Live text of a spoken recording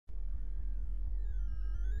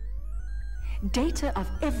Data of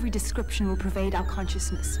every description will pervade our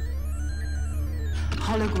consciousness.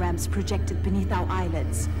 Holograms projected beneath our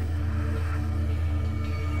eyelids.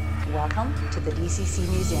 Welcome to the DCC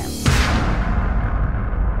Museum.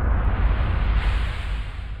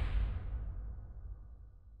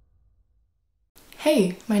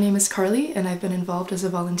 Hey, my name is Carly, and I've been involved as a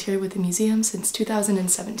volunteer with the museum since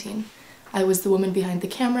 2017. I was the woman behind the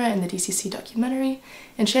camera in the DCC documentary,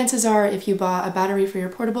 and chances are if you bought a battery for your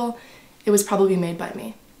portable, it was probably made by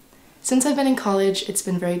me. Since I've been in college, it's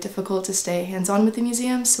been very difficult to stay hands-on with the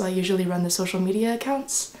museum, so I usually run the social media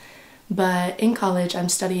accounts. But in college, I'm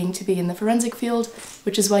studying to be in the forensic field,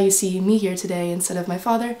 which is why you see me here today instead of my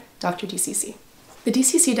father, Dr. DCC. The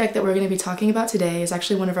DCC deck that we're going to be talking about today is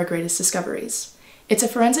actually one of our greatest discoveries. It's a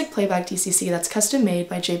forensic playback DCC that's custom made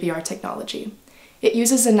by JBR technology. It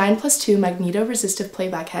uses a 9+2 Magneto Resistive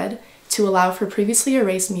playback head to allow for previously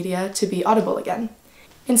erased media to be audible again.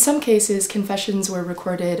 In some cases, confessions were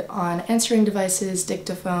recorded on answering devices,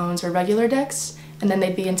 dictaphones, or regular decks, and then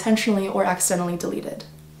they'd be intentionally or accidentally deleted.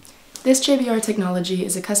 This JBR technology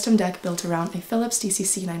is a custom deck built around a Philips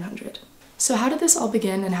DCC 900. So how did this all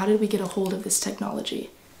begin, and how did we get a hold of this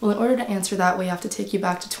technology? Well, in order to answer that, we have to take you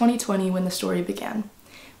back to 2020 when the story began.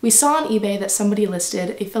 We saw on eBay that somebody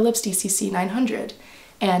listed a Philips DCC 900,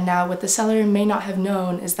 and now what the seller may not have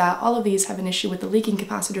known is that all of these have an issue with the leaking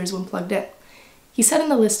capacitors when plugged in. He said in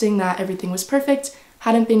the listing that everything was perfect,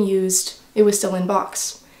 hadn't been used, it was still in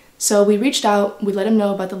box. So we reached out, we let him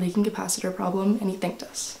know about the leaking capacitor problem, and he thanked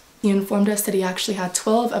us. He informed us that he actually had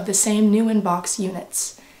 12 of the same new in-box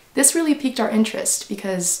units. This really piqued our interest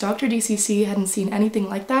because Dr. DCC hadn't seen anything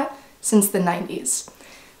like that since the 90s.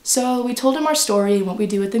 So we told him our story and what we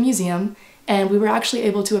do at the museum, and we were actually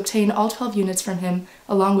able to obtain all 12 units from him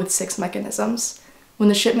along with 6 mechanisms. When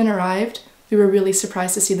the shipment arrived, we were really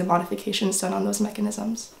surprised to see the modifications done on those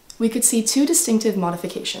mechanisms. We could see 2 distinctive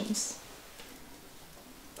modifications.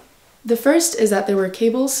 The first is that there were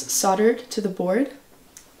cables soldered to the board.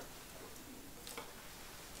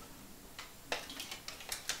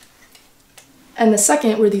 And the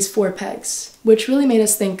second were these 4 pegs, which really made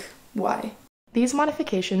us think, why? These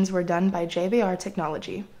modifications were done by JBR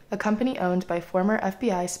Technology, a company owned by former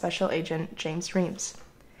FBI Special Agent James Reams.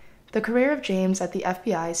 The career of James at the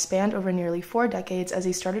FBI spanned over nearly 4 decades as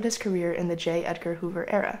he started his career in the J. Edgar Hoover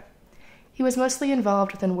era. He was mostly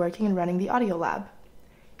involved within working and running the audio lab.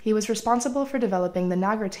 He was responsible for developing the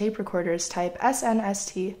Nagra tape recorders type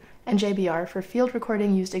SNST and JBR for field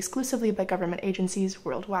recording used exclusively by government agencies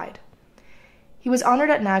worldwide. He was honored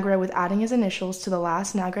at Nagra with adding his initials to the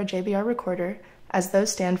last Nagra JBR recorder, as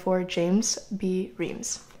those stand for James B.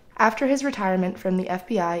 Reams. After his retirement from the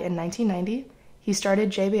FBI in 1990, he started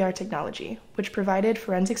JBR Technology, which provided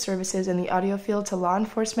forensic services in the audio field to law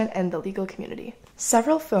enforcement and the legal community.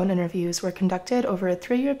 Several phone interviews were conducted over a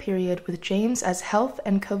 3-year period with James as health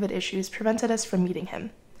and COVID issues prevented us from meeting him.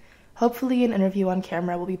 Hopefully an interview on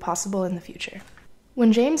camera will be possible in the future.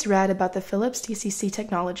 When James read about the Philips DCC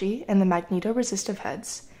technology and the Magneto Resistive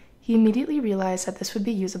heads, he immediately realized that this would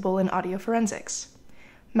be usable in audio forensics.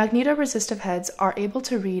 Magneto Resistive heads are able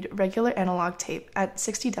to read regular analog tape at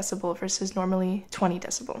 60 decibel versus normally 20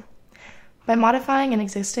 decibel. By modifying an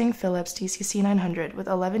existing Philips DCC 900 with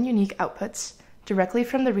 11 unique outputs directly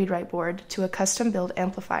from the read-write board to a custom-built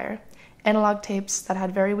amplifier, analog tapes that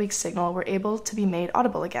had very weak signal were able to be made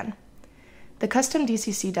audible again. The custom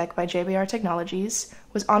DCC deck by JBR Technologies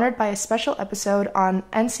was honored by a special episode on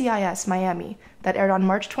CSI Miami that aired on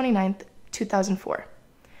March 29, 2004.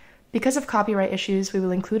 Because of copyright issues, we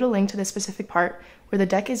will include a link to the specific part where the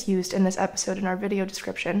deck is used in this episode in our video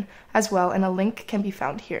description as well, and a link can be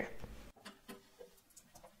found here.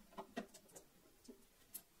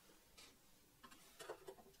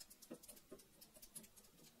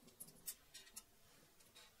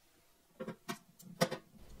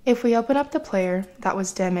 If we open up the player, that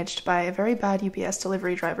was damaged by a very bad UPS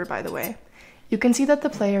delivery driver, by the way, you can see that the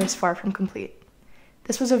player is far from complete.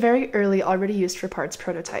 This was a very early, already used for parts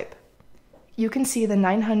prototype. You can see the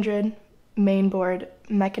 900 mainboard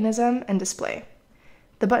mechanism and display.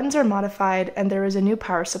 The buttons are modified, and there is a new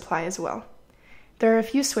power supply as well. There are a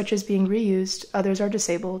few switches being reused, others are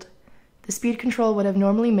disabled. The speed control would have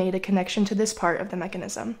normally made a connection to this part of the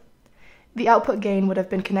mechanism. The output gain would have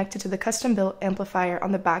been connected to the custom-built amplifier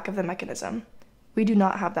on the back of the mechanism. We do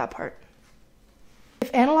not have that part.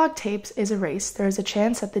 If analog tapes is erased, there is a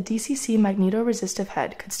chance that the DCC Magneto Resistive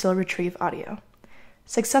head could still retrieve audio.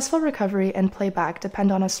 Successful recovery and playback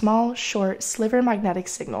depend on a small, short, sliver magnetic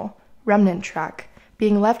signal, remnant track,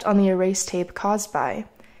 being left on the erased tape caused by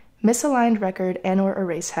misaligned record and/or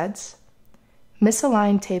erase heads,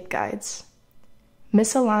 misaligned tape guides,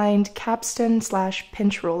 misaligned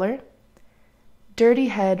capstan/pinch roller, dirty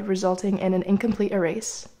head resulting in an incomplete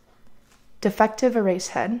erase, defective erase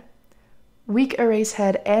head, weak erase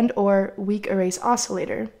head and/or weak erase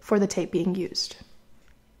oscillator for the tape being used.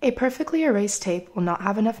 A perfectly erased tape will not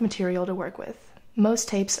have enough material to work with. Most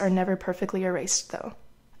tapes are never perfectly erased, though.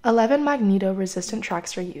 11 Magneto-resistant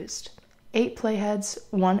tracks are used, 8 playheads,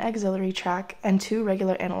 1 auxiliary track, and 2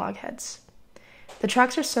 regular analog heads. The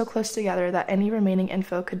tracks are so close together that any remaining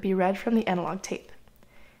info could be read from the analog tape.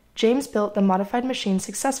 James built the modified machine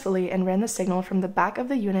successfully and ran the signal from the back of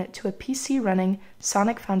the unit to a PC running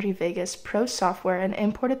Sonic Foundry Vegas Pro software and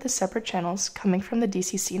imported the separate channels coming from the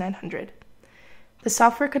DCC 900. The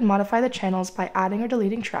software could modify the channels by adding or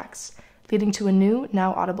deleting tracks, leading to a new,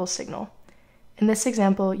 now audible signal. In this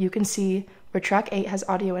example, you can see where track 8 has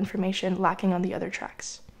audio information lacking on the other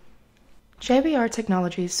tracks. JBR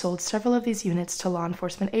Technologies sold several of these units to law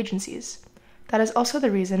enforcement agencies. That is also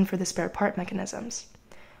the reason for the spare part mechanisms.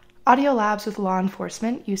 Audio labs with law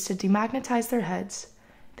enforcement used to demagnetize their heads.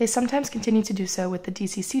 They sometimes continue to do so with the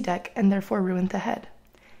DCC deck and therefore ruined the head.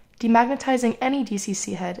 Demagnetizing any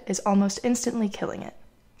DCC head is almost instantly killing it.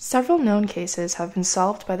 Several known cases have been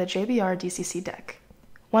solved by the JBR DCC deck.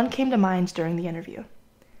 One came to mind during the interview.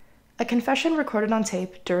 A confession recorded on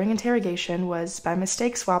tape during interrogation was by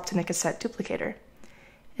mistake swapped in a cassette duplicator.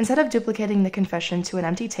 Instead of duplicating the confession to an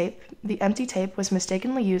empty tape, the empty tape was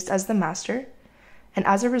mistakenly used as the master, and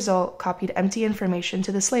as a result copied empty information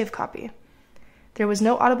to the slave copy. There was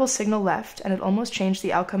no audible signal left, and it almost changed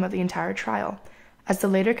the outcome of the entire trial, as the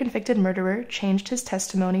later convicted murderer changed his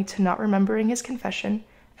testimony to not remembering his confession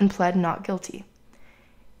and pled not guilty.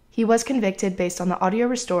 He was convicted based on the audio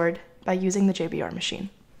restored by using the JBR machine.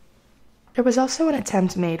 There was also an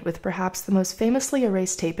attempt made with perhaps the most famously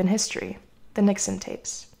erased tape in history, the Nixon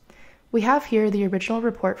tapes. We have here the original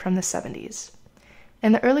report from the 70s.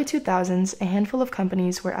 In the early 2000s, a handful of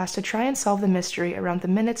companies were asked to try and solve the mystery around the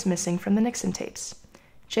minutes missing from the Nixon tapes.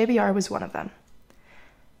 JBR was one of them.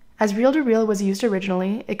 As reel-to-reel was used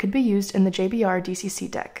originally, it could be used in the JBR DCC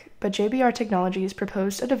deck, but JBR Technologies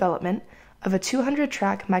proposed a development of a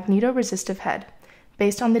 200-track Magneto Resistive head,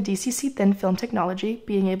 based on the DCC thin film technology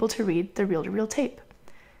being able to read the reel-to-reel tape.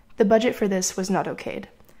 The budget for this was not okayed.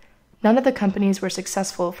 None of the companies were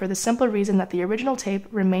successful for the simple reason that the original tape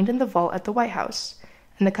remained in the vault at the White House,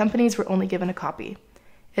 and the companies were only given a copy.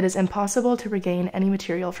 It is impossible to regain any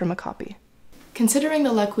material from a copy. Considering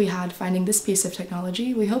the luck we had finding this piece of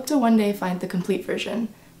technology, we hope to one day find the complete version,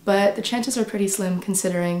 but the chances are pretty slim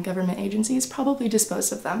considering government agencies probably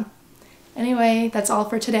dispose of them. Anyway, that's all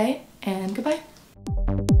for today, and goodbye.